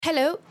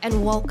Hello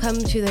and welcome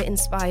to the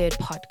Inspired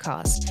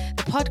Podcast,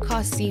 the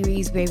podcast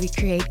series where we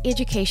create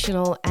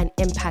educational and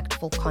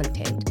impactful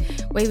content,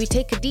 where we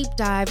take a deep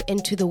dive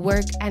into the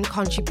work and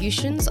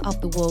contributions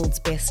of the world's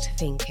best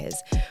thinkers.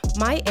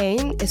 My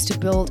aim is to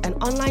build an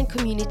online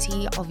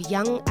community of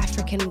young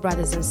African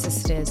brothers and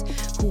sisters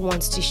who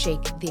wants to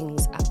shake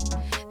things up.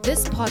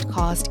 This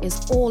podcast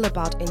is all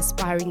about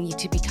inspiring you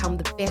to become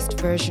the best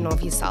version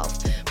of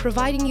yourself,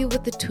 providing you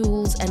with the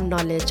tools and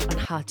knowledge on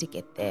how to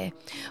get there.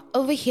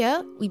 Over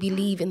here, we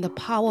believe in the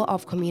power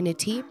of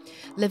community,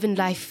 living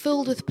life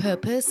filled with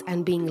purpose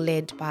and being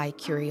led by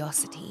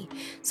curiosity.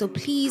 So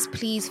please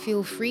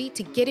feel free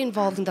to get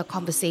involved in the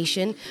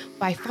conversation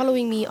by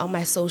following me on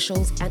my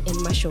socials and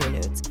in my show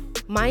notes.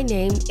 My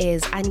name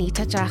is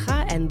unedited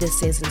and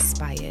this is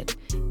Inspired.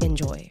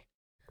 Enjoy.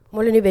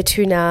 Molweni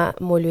Betuna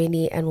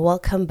Molweni and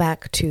welcome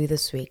back to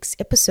this week's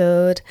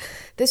episode.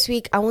 This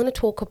week I want to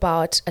talk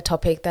about a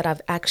topic that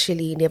I've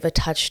actually never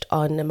touched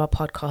on in my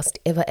podcast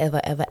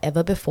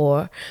ever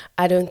before.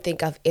 I don't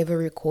think I've ever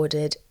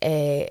recorded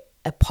a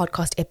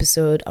podcast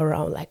episode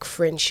around like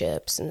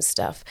friendships and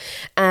stuff.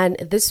 And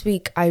this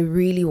week I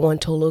really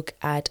want to look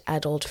at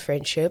adult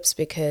friendships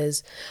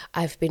because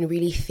I've been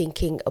really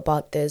thinking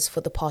about this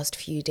for the past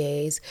few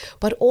days,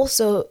 but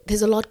also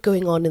there's a lot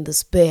going on in the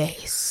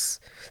space.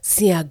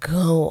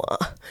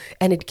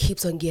 And it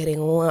keeps on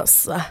getting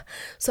worse.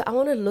 So I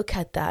want to look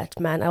at that,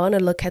 man. I want to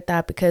look at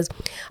that because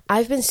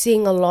I've been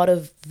seeing a lot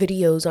of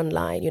videos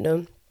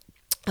online,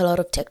 a lot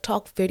of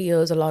TikTok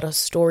videos, a lot of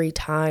story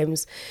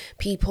times,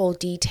 people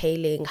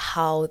detailing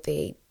how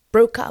they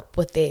broke up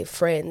with their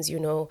friends,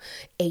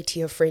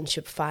 8-year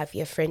friendship,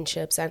 5-year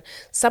friendships, and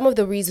some of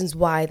the reasons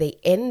why they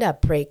end up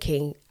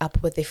breaking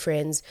up with their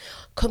friends,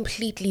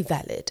 completely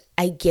valid.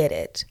 I get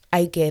it.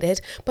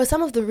 But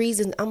some of the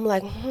reasons I'm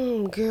like,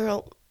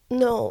 girl,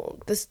 no,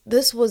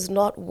 this was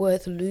not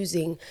worth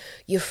losing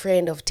your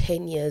friend of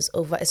 10 years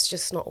over. It's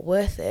just not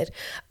worth it.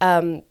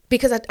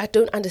 Because I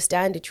don't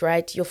understand it,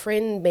 right? Your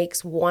friend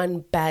makes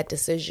one bad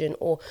decision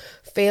or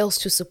fails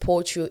to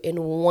support you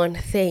in one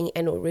thing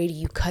and already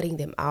you cutting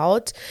them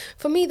out.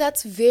 For me,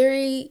 that's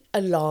very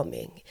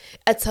alarming.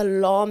 It's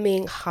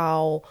alarming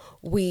how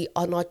we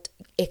are not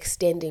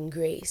extending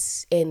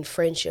grace in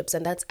friendships.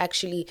 And that's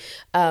actually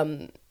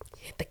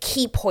the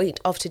key point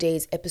of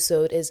today's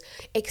episode is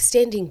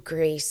extending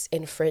grace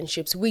in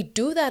friendships. We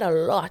do that a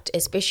lot,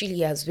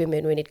 especially as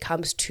women, when it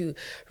comes to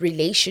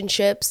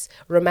relationships,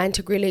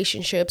 romantic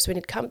relationships,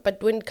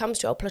 but when it comes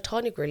to our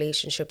platonic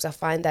relationships, I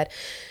find that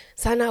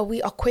Sana,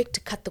 we are quick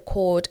to cut the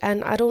cord,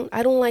 and I don't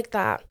like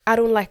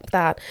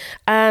that.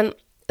 And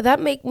that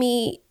made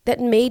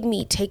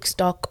me take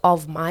stock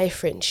of my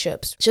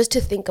friendships, just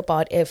to think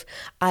about if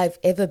I've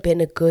ever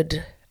been a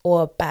good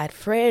or a bad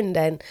friend.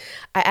 And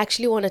I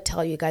actually want to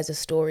tell you guys a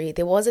story.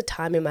 There was a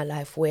time in my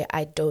life where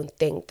I don't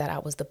think that I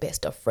was the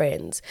best of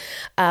friends.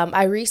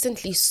 I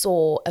recently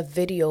saw a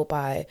video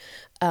by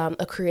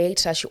a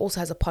creator. She also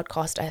has a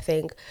podcast, I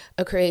think,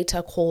 a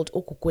creator called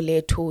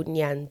Ukukuletu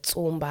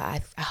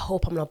Nyantsumba. I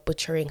hope I'm not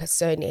butchering her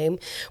surname,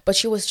 but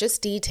she was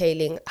just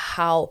detailing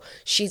how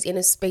she's in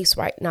a space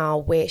right now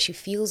where she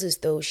feels as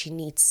though she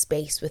needs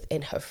space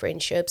within her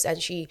friendships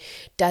and she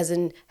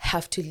doesn't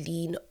have to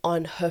lean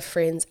on her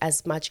friends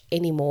as much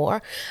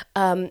anymore.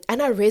 And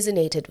I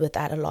resonated with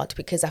that a lot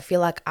because I feel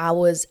like I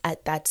was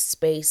at that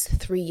space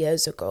 3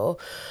 years ago.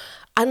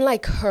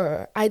 Unlike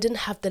her, I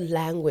didn't have the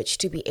language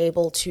to be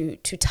able to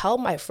tell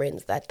my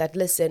friends that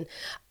listen,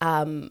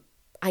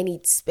 I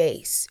need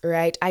space,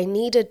 right? I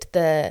needed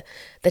the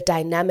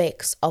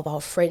dynamics of our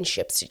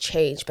friendships to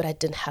change, but I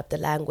didn't have the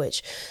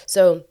language.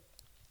 So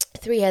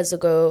 3 years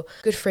ago,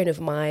 a good friend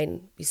of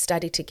mine, we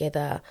studied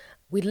together.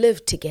 We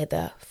lived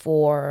together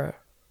for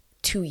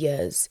 2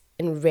 years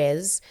in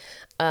res,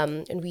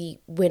 and we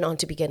went on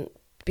to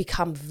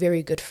become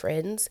very good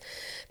friends.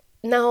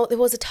 Now, there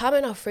was a time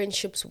in our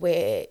friendships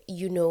where,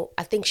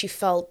 I think she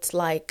felt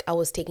like I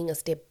was taking a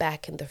step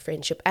back in the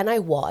friendship. And I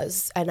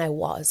was,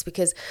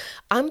 because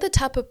I'm the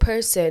type of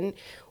person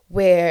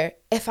where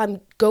if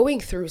I'm going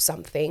through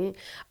something,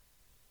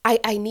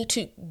 I need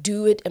to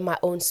do it in my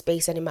own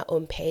space and in my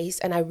own pace.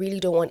 And I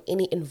really don't want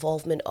any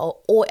involvement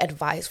or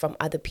advice from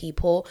other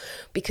people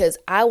because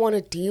I want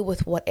to deal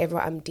with whatever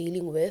I'm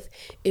dealing with,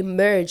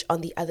 emerge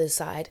on the other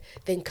side,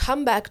 then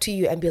come back to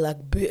you and be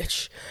like,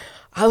 bitch,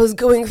 I was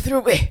going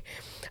through it.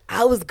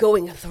 I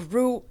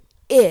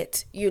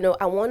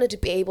wanted to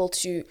be able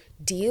to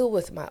deal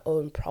with my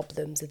own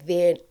problems,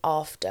 then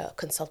after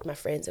consult my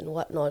friends and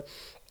whatnot.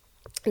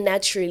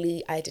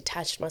 Naturally, I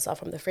detached myself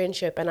from the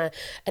friendship, and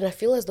I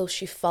feel as though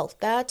she felt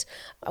that.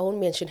 I won't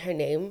mention her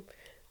name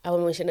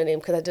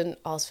because I didn't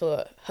ask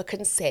for her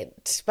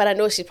consent, but I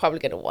know she's probably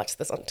going to watch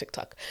this on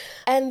TikTok.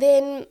 And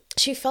then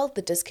she felt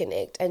the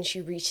disconnect and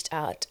she reached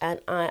out,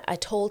 and I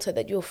told her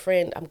that, your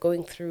friend, I'm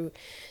going through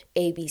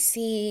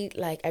ABC.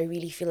 Like, I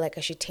really feel like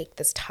I should take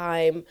this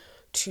time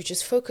to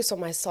just focus on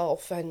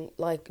myself and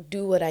like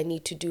do what I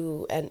need to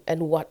do and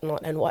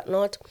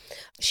whatnot.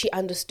 She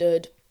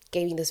understood.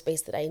 gave me the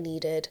space that I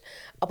needed.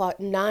 About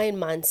 9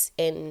 months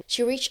in,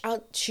 she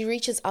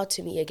reaches out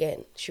to me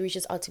again.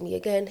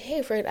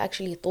 Hey friend, I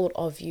actually thought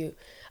of you.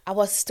 I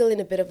was still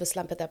in a bit of a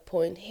slump at that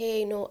point.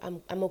 Hey, no,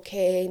 I'm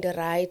okay in the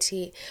right,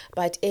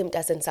 but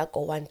doesn't go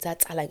one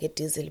that I like it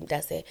diesel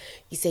does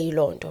you say you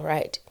learned, all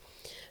right.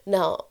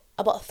 Now,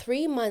 about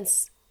 3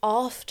 months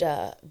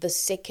after the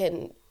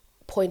second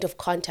point of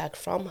contact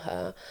from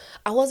her,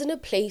 I was in a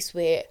place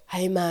where,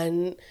 hey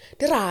man,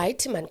 the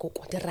right man,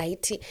 the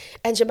right,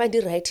 and the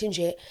right,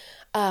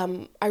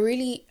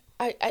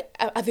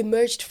 I've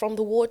emerged from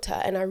the water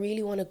and I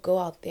really want to go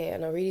out there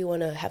and I really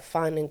want to have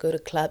fun and go to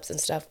clubs and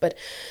stuff. But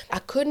I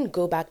couldn't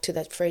go back to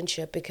that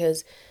friendship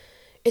because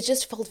it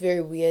just felt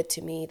very weird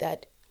to me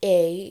that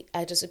A,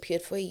 I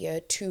disappeared for a year.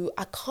 Two,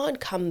 I can't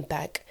come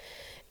back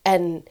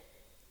and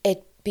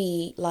it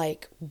be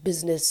like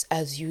business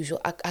as usual.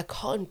 I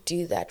can't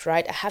do that,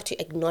 right? I have to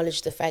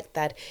acknowledge the fact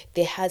that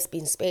there has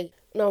been space.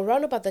 Now,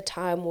 around about the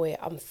time where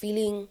I'm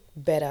feeling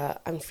better,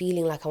 I'm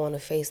feeling like I want to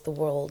face the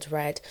world,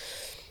 right?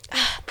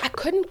 I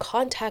couldn't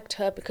contact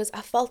her because I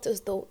felt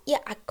as though,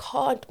 I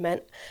can't, man.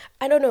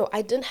 I don't know.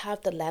 I didn't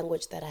have the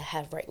language that I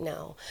have right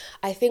now.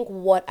 I think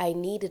what I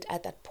needed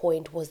at that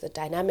point was the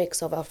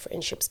dynamics of our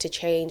friendships to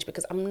change,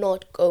 because I'm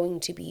not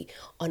going to be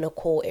on a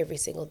call every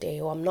single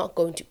day, or I'm not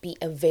going to be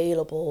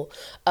available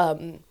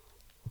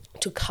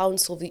to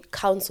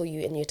counsel you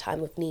in your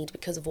time of need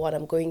because of what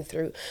I'm going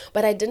through.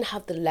 But I didn't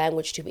have the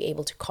language to be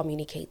able to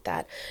communicate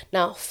that.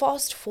 Now,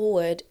 fast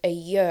forward a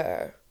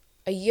year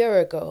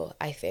ago,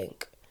 I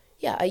think.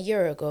 Yeah, a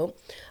year ago,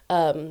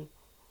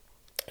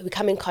 we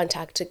come in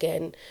contact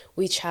again,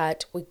 we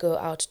chat, we go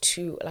out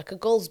to like a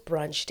girls'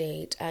 brunch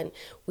date and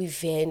we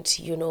vent,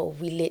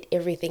 we let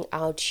everything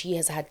out. She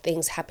has had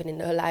things happen in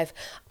her life,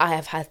 I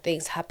have had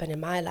things happen in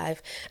my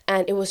life,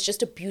 and it was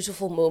just a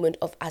beautiful moment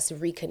of us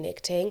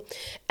reconnecting.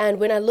 And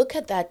when I look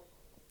at that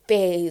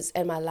phase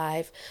in my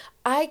life,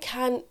 I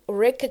can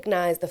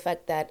recognize the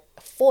fact that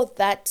for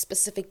that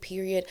specific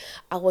period,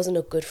 I wasn't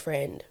a good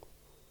friend.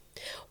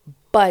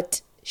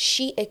 But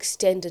she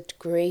extended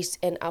grace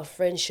in our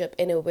friendship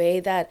in a way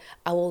that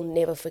I will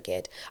never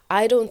forget.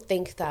 I don't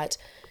think that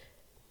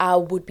I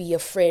would be a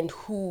friend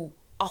who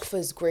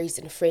offers grace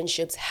in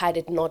friendships had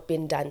it not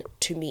been done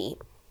to me.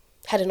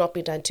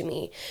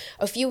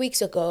 A few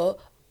weeks ago,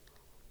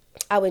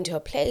 I went to her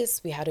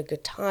place, we had a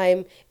good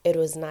time, it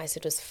was nice,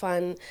 it was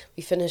fun,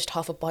 we finished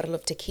half a bottle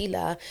of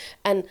tequila,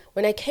 and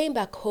when I came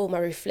back home, I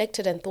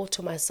reflected and thought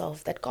to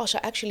myself that, gosh, I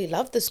actually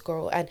love this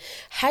girl, and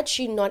had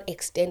she not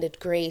extended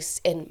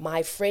grace in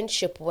my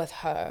friendship with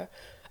her,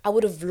 I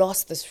would have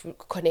lost this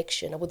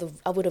connection, I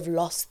would have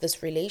lost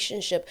this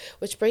relationship,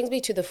 which brings me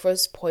to the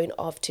first point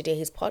of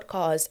today's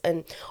podcast,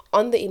 and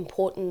on the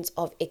importance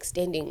of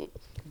extending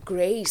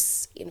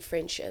grace in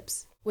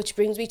friendships. Which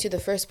brings me to the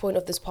first point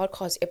of this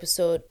podcast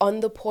episode, on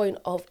the point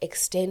of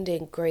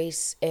extending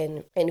grace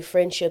in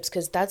friendships,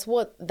 because that's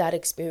what that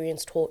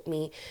experience taught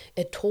me.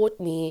 It taught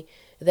me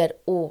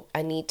that,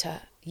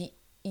 Anita,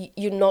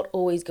 you're not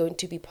always going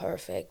to be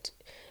perfect.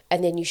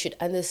 And then you should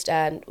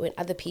understand when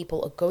other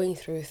people are going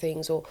through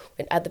things, or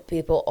when other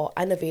people are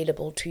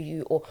unavailable to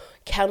you or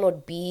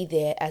cannot be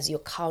there as your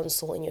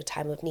counsel in your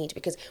time of need,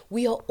 because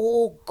we are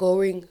all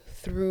going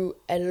through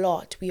a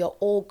lot.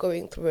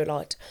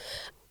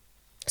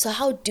 So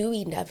how do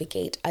we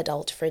navigate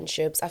adult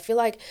friendships? I feel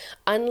like,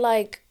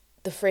 unlike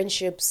the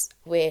friendships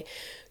where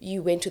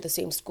you went to the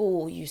same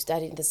school, you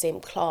studied in the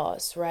same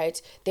class,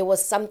 right? There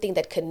was something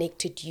that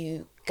connected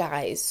you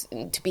guys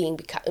into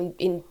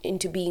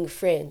being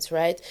friends,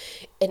 right?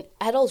 In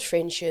adult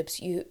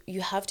friendships, you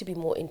have to be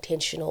more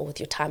intentional with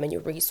your time and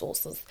your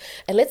resources.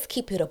 And let's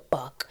keep it a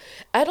buck.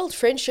 Adult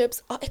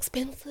friendships are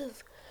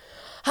expensive.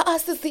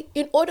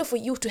 In order for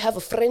you to have a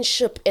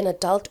friendship in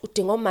adult,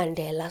 udinga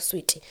Mandela,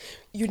 sweetie,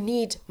 you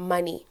need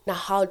money. Now,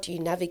 how do you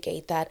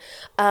navigate that?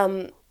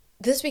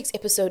 This week's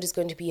episode is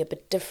going to be a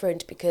bit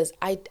different because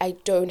I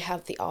don't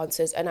have the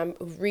answers, and I'm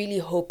really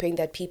hoping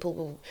that people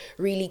will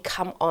really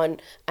come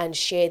on and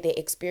share their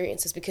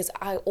experiences, because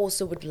I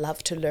also would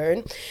love to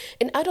learn.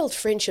 In adult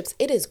friendships,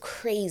 it is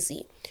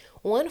crazy.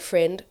 One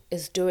friend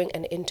is doing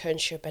an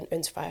internship and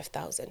earns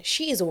 5,000.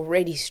 She is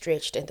already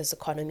stretched in this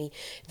economy.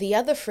 The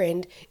other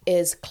friend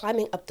is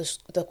climbing up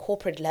the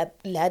corporate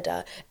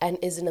ladder and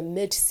is in a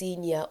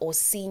mid-senior or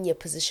senior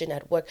position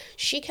at work.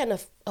 She can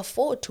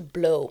afford to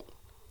blow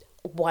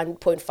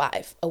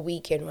 1.5 a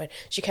weekend, right?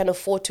 She can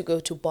afford to go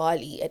to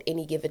Bali at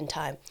any given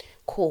time.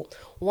 Cool.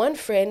 One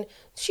friend,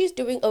 she's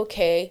doing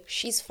okay,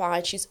 she's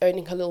fine, she's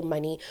earning her little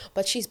money,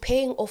 but she's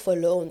paying off a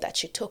loan that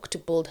she took to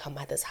build her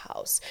mother's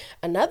house.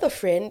 Another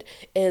friend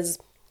is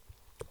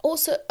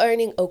also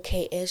earning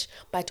okay-ish,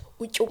 but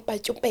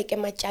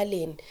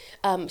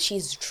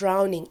she's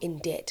drowning in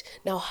debt.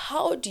 Now,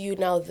 how do you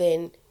now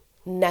then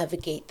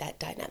navigate that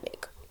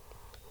dynamic?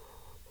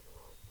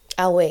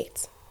 I'll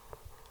wait.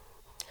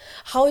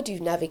 How do you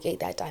navigate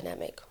that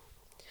dynamic?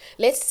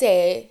 Let's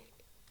say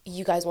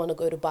you guys want to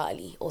go to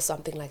Bali or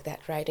something like that,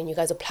 right? And you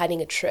guys are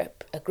planning a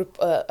trip, a group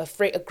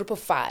of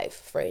 5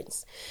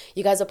 friends.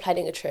 You guys are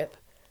planning a trip.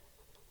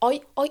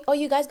 Are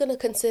you guys gonna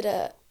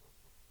consider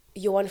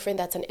your one friend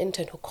that's an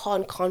intern who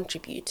can't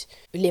contribute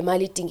le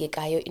mali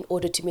idingekayo in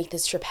order to make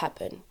this trip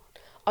happen?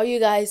 Are you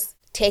guys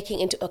taking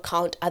into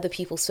account other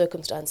people's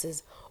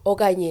circumstances?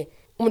 Okanye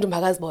umuntu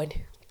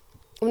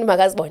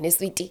makazibone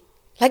sweetie.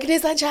 Like,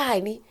 because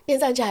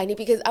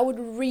I would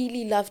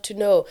really love to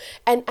know.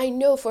 And I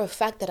know for a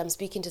fact that I'm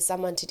speaking to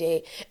someone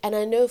today, and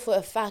I know for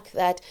a fact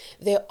that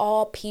there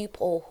are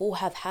people who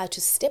have had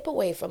to step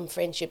away from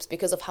friendships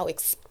because of how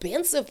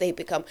expensive they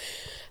become.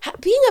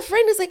 Being a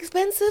friend is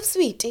expensive,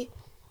 sweetie.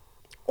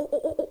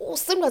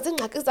 Usindwa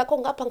zingxaki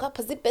zakho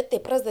ngapha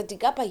zibirthday present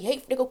ngapha hey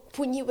funeka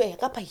kuphunyiwe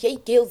ngapha hey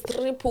girls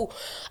trip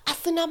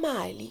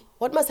asinamali.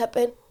 What must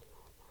happen?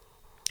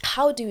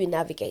 How do you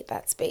navigate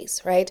that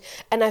space, right?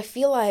 And I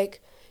feel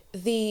like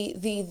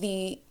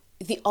the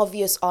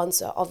obvious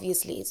answer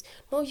obviously is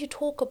no. You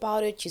talk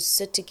about it, you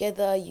sit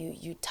together,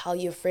 you tell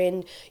your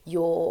friend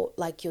your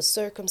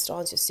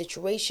circumstance, your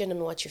situation, and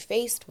what you're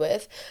faced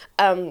with.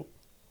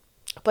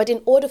 But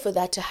in order for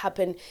that to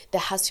happen,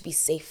 there has to be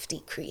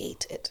safety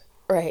created,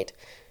 right?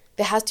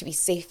 There has to be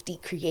safety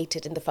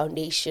created in the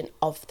foundation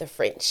of the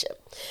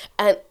friendship.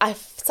 And I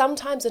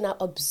sometimes when I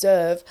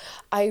observe,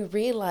 I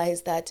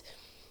realize that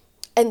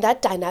in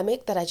that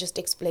dynamic that I just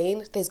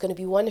explained, there's going to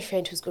be one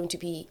friend who's going to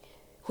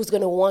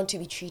want to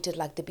be treated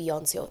like the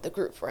Beyonce of the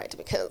group, right?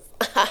 Because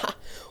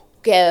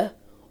girl,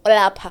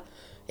 there's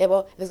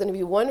going to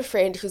be one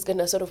friend who's going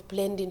to sort of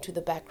blend into the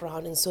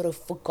background and sort of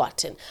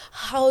forgotten.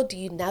 How do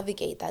you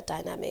navigate that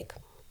dynamic?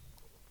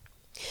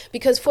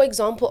 Because, for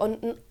example,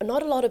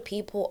 not a lot of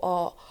people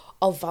are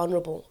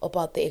vulnerable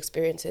about their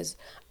experiences.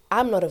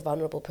 I'm not a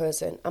vulnerable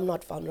person. I'm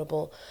not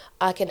vulnerable.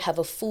 I can have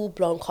a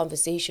full-blown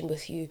conversation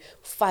with you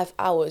 5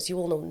 hours. You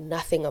will know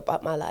nothing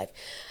about my life.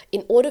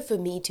 In order for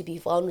me to be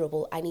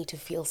vulnerable, I need to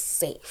feel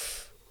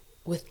safe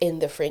within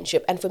the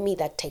friendship. And for me,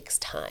 that takes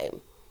time,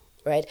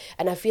 right?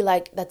 And I feel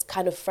like that's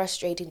kind of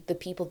frustrating the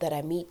people that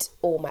I meet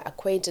or my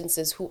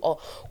acquaintances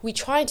we're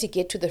trying to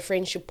get to the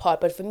friendship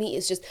part. But for me,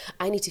 it's just,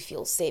 I need to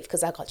feel safe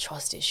because I got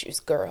trust issues,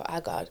 girl.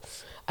 I got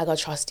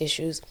trust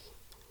issues.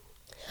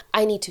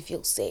 I need to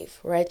feel safe,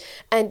 right?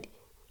 And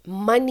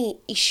money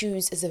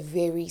issues is a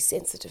very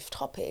sensitive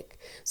topic.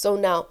 So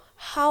now,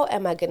 how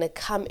am I going to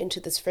come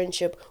into this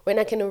friendship when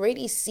I can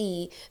already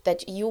see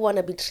that you want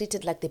to be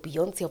treated like the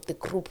Beyonce of the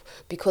group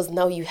because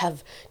now you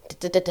have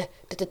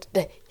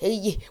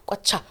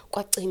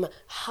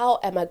how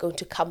am I going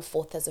to come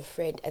forth as a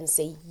friend and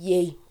say,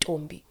 yay,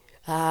 Tombi,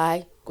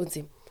 ay,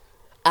 kunzima.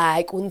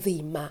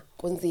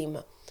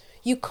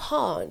 You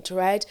can't,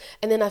 right?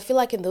 And then I feel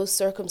like in those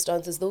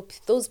circumstances,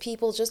 those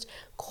people just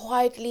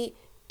quietly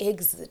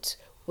exit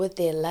with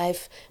their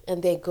life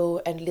and they go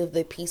and live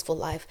their peaceful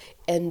life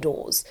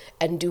indoors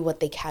and do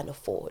what they can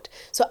afford.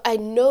 So I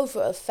know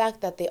for a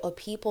fact that there are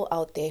people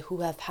out there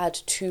who have had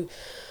to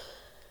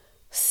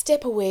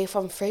step away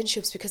from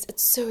friendships because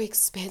it's so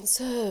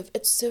expensive.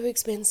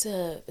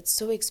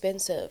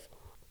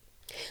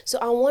 So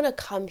I want to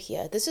come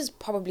here. This is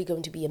probably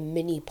going to be a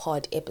mini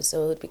pod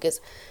episode because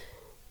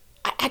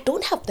I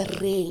don't have the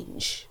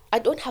range.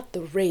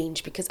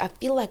 Because I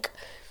feel like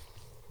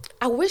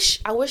I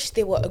wish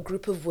there were a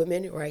group of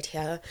women right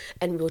here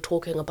and we were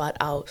talking about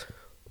our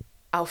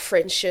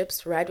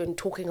friendships, right? When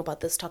talking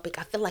about this topic,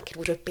 I feel like it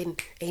would have been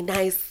a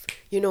nice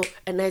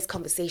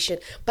conversation.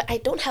 But I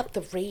don't have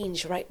the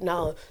range right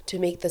now to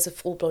make this a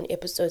full-blown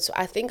episode. So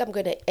I think I'm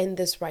going to end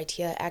this right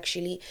here,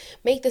 actually.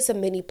 Make this a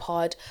mini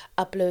pod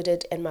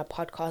uploaded in my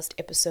podcast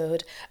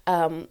episode.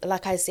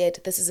 Like I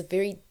said, this is a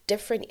very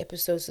different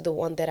episode to the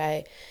one that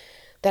I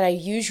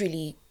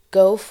usually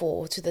go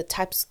for, to the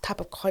type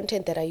of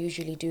content that I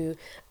usually do,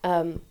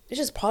 which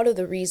is part of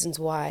the reasons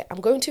why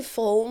I'm going to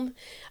film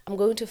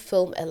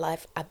a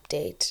life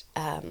update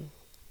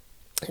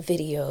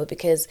video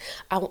because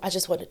I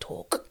just want to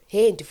talk.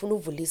 Hey,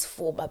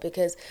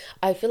 because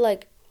I feel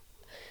like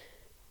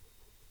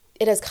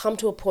it has come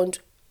to a point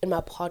in my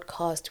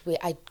podcast where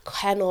I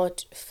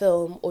cannot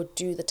film or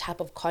do the type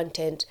of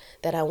content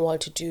that I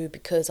want to do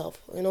because of,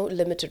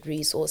 limited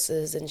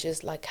resources and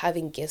just like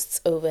having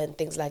guests over and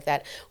things like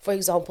that. For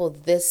example,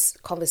 this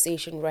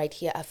conversation right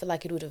here, I feel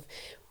like it would have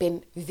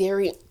been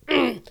very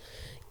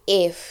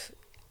if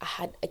I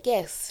had a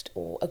guest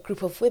or a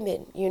group of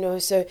women,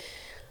 so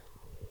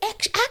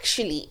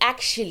actually,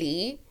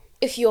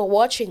 if you're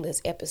watching this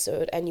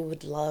episode and you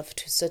would love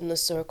to sit in a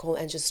circle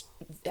and just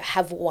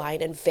have wine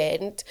and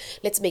vent,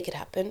 let's make it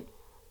happen.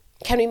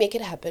 Can we make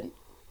it happen?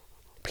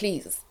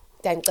 Please.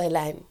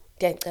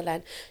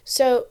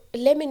 So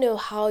let me know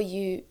how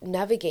you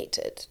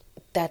navigated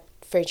that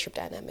friendship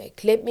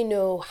dynamic. Let me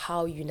know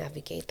how you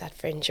navigate that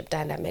friendship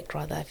dynamic,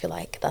 rather. I feel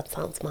like that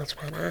sounds much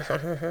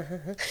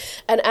better.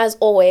 And as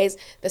always,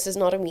 this is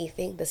not a me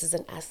thing, this is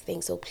an us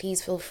thing. So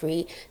please feel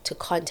free to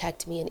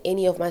contact me in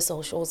any of my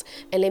socials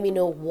and let me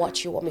know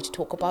what you want me to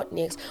talk about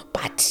next.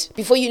 But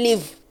before you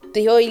leave,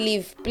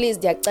 please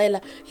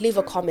leave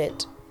a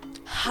comment.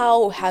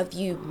 How have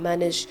you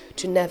managed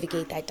to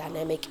navigate that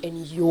dynamic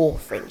in your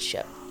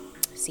friendship?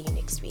 See you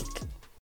next week.